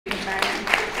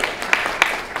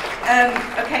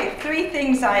Okay, three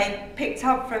things I picked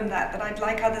up from that I'd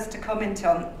like others to comment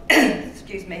on.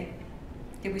 Excuse me.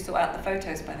 Did we sort out the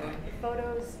photos, by the way? The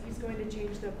photos, he's going to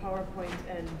change the PowerPoint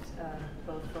and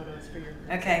both photos for your...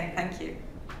 Okay, thank you.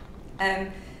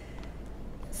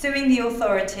 Suing the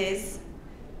authorities,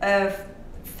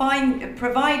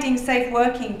 providing safe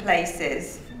working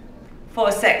places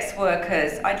for sex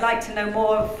workers. I'd like to know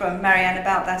more from Marianne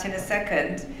about that in a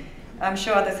second. I'm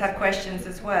sure others have questions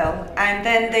as well. And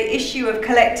then the issue of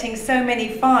collecting so many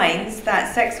fines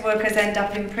that sex workers end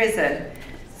up in prison.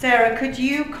 Sarah, could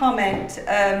you comment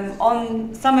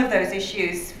on some of those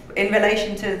issues in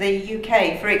relation to the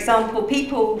UK? For example,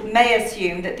 people may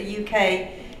assume that the UK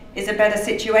is a better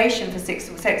situation for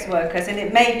sex workers, and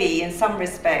it may be in some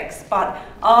respects, but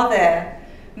are there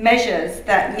measures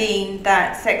that mean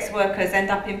that sex workers end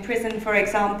up in prison, for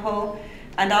example,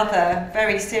 and other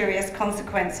very serious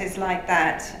consequences like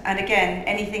that? And again,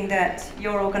 anything that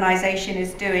your organisation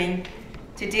is doing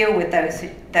to deal with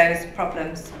those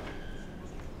problems?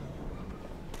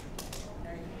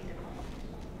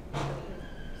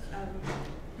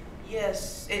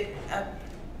 Yes,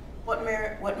 what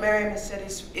Miriam has said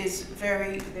is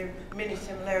very, there are many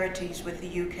similarities with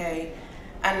the UK.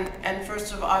 And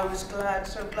first of all, I was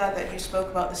so glad that you spoke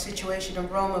about the situation of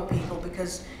Roma people,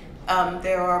 because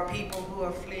there are people who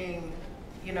are fleeing,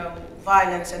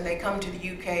 violence, and they come to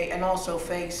the UK and also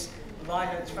face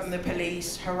violence from the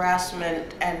police,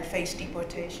 harassment, and face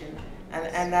deportation.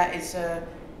 And that is,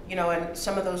 and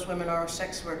some of those women are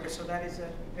sex workers, so that is a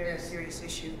very serious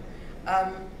issue.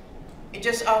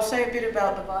 I'll say a bit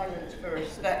about the violence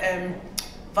first. That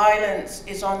violence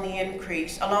is on the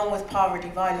increase, along with poverty.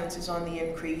 Violence is on the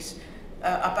increase.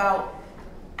 About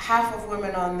half of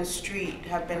women on the street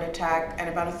have been attacked, and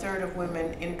about a third of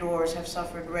women indoors have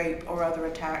suffered rape or other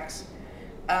attacks.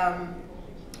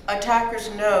 Attackers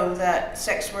know that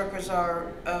sex workers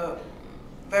are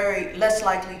very less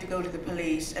likely to go to the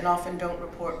police and often don't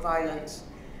report violence.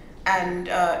 And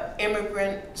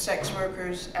immigrant sex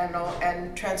workers and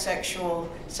transsexual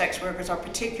sex workers are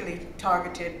particularly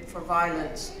targeted for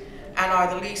violence and are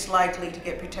the least likely to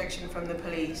get protection from the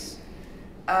police.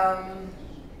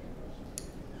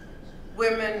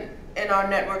 Women in our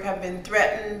network have been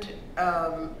threatened,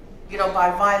 by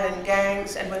violent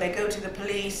gangs, and when they go to the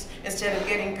police, instead of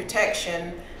getting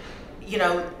protection,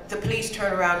 the police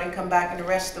turn around and come back and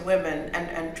arrest the women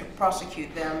and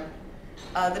prosecute them.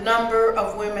 The number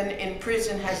of women in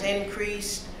prison has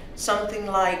increased something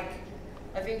like,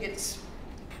 I think it's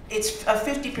a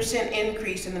 50%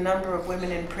 increase in the number of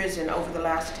women in prison over the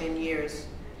last 10 years.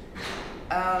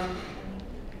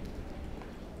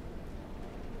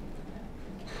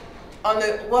 On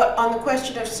the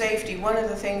question of safety, one of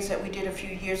the things that we did a few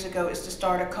years ago is to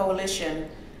start a coalition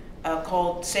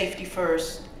called Safety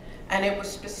First, and it was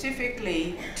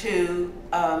specifically to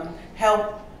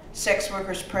help sex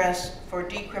workers press for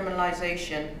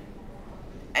decriminalization.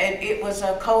 And it was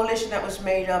a coalition that was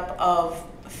made up of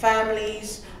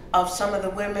families of some of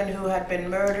the women who had been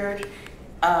murdered.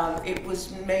 It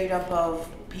was made up of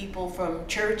people from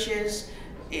churches,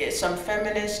 some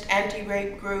feminist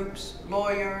anti-rape groups,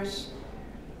 lawyers,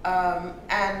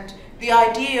 and the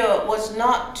idea was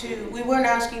we weren't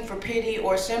asking for pity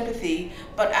or sympathy,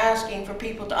 but asking for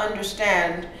people to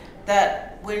understand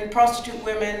that when prostitute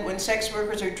women, when sex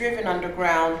workers are driven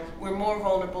underground, we're more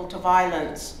vulnerable to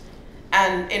violence.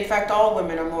 And in fact, all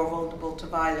women are more vulnerable to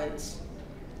violence.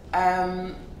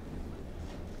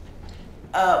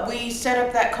 We set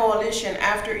up that coalition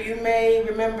after, you may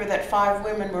remember that 5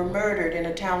 women were murdered in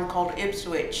a town called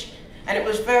Ipswich. And it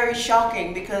was very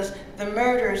shocking because the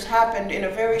murders happened in a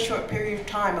very short period of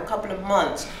time, a couple of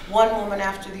months. One woman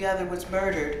after the other was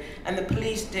murdered, and the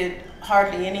police did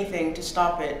hardly anything to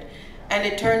stop it. And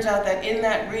it turns out that in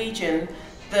that region,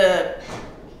 the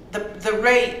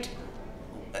rate,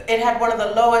 it had one of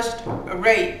the lowest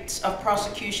rates of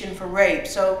prosecution for rape.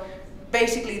 So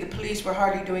basically the police were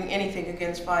hardly doing anything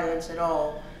against violence at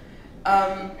all.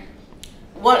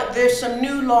 There's some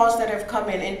new laws that have come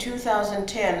in. In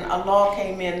 2010, a law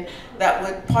came in that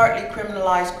would partly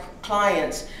criminalize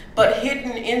clients, but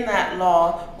hidden in that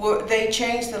law, they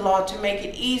changed the law to make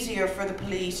it easier for the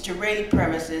police to raid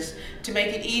premises, to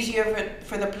make it easier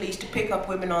for the police to pick up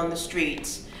women on the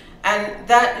streets. And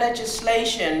that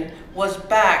legislation was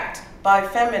backed by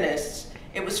feminists.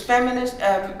 It was feminist,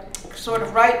 sort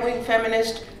of right-wing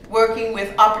feminists working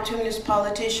with opportunist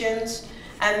politicians,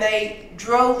 and they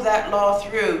drove that law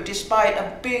through despite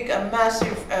a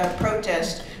massive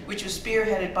protest, which was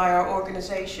spearheaded by our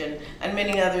organization, and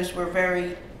many others were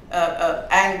very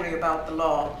angry about the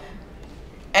law.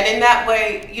 And in that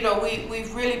way, you know,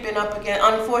 we've really been up against,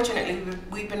 unfortunately,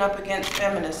 we've been up against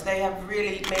feminists. They have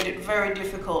really made it very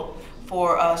difficult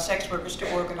for sex workers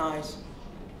to organize.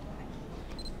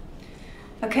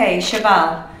 Okay,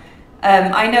 Cheval,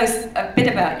 I know a bit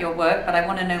about your work, but I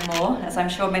want to know more, as I'm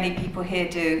sure many people here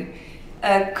do.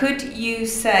 Could you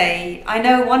say, I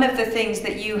know one of the things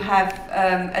that you have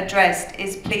addressed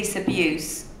is police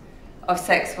abuse of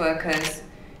sex workers.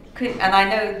 And I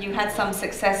know you had some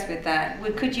success with that.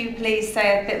 Could you please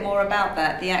say a bit more about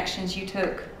that, the actions you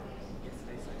took?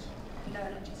 No,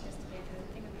 not just yesterday, the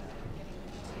thing about getting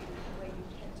them to the way you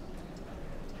kept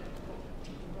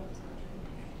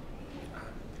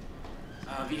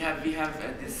on We have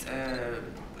this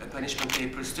punishment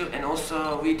papers too, and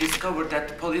also we discovered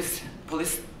that police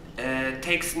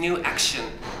takes new action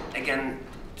against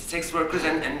sex workers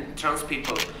and trans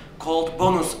people called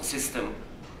bonus system.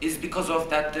 Is because of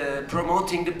that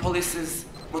promoting the police's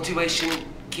motivation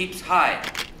keeps high,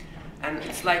 and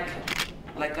it's like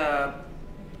a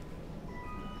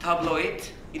tabloid.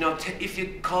 You know, if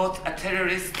you caught a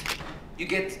terrorist, you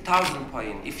get 1,000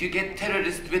 points. If you get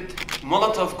terrorist with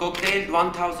Molotov cocktail,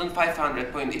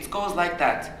 1,500 points. It goes like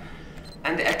that,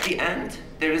 and at the end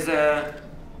there is a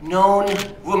known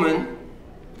woman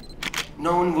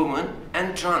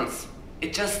and trans.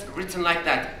 It's just written like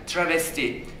that,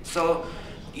 travesti. So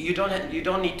you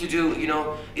don't need to do, you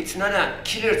know, it's not a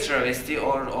killer travesty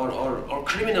or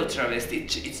criminal travesty.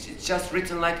 It's just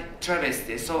written like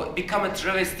travesty. So become a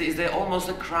travesty is almost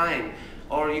a crime,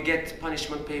 or you get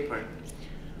punishment paper.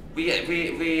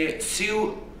 We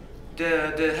sue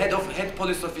the head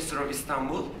police officer of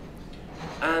Istanbul,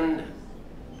 and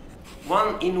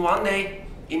in one day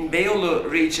in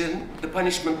Beyoğlu region the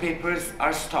punishment papers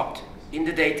are stopped in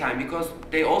the daytime, because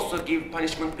they also give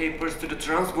punishment papers to the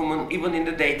trans woman even in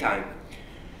the daytime.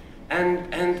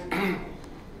 And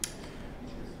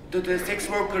the sex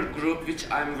worker group which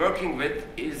I'm working with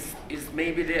is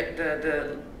maybe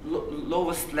the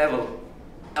lowest level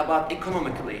about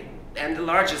economically, and the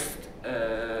largest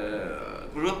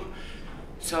group.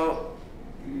 So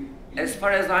as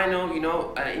far as I know, you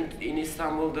know, in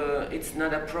Istanbul it's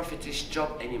not a profitish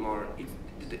job anymore.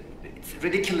 It's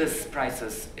ridiculous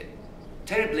prices.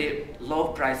 Terribly low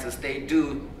prices they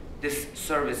do these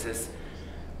services.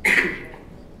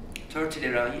 30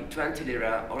 lira, 20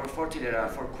 lira or 40 lira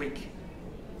for quick.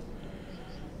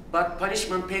 But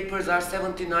punishment papers are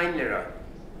 79 lira.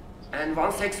 And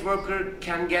one sex worker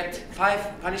can get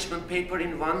 5 punishment papers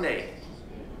in one day.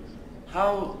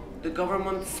 How the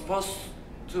government supposed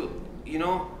to, you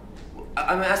know,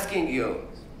 I'm asking you,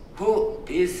 who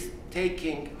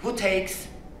takes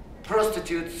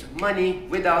prostitutes' money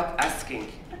without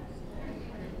asking?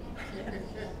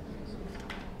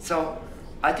 So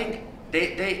I think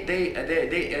they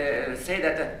say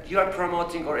that you are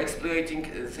promoting or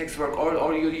exploiting sex work,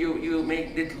 or you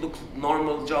make it look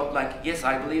normal job. Like, yes,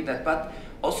 I believe that, but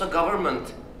also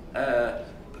government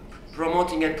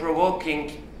promoting and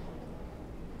provoking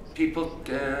people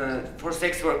for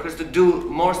sex workers to do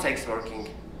more sex working.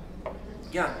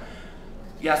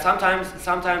 Yeah,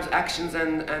 sometimes actions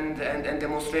and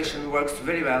demonstration works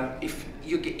very well if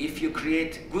you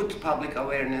create good public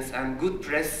awareness and good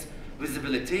press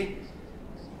visibility.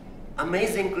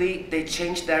 Amazingly, they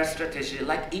change their strategy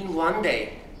like in one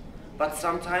day. But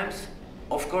sometimes,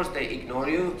 of course, they ignore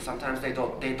you. Sometimes they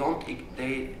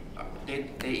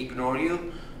ignore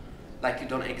you like you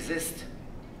don't exist.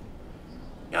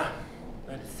 Yeah,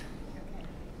 that is.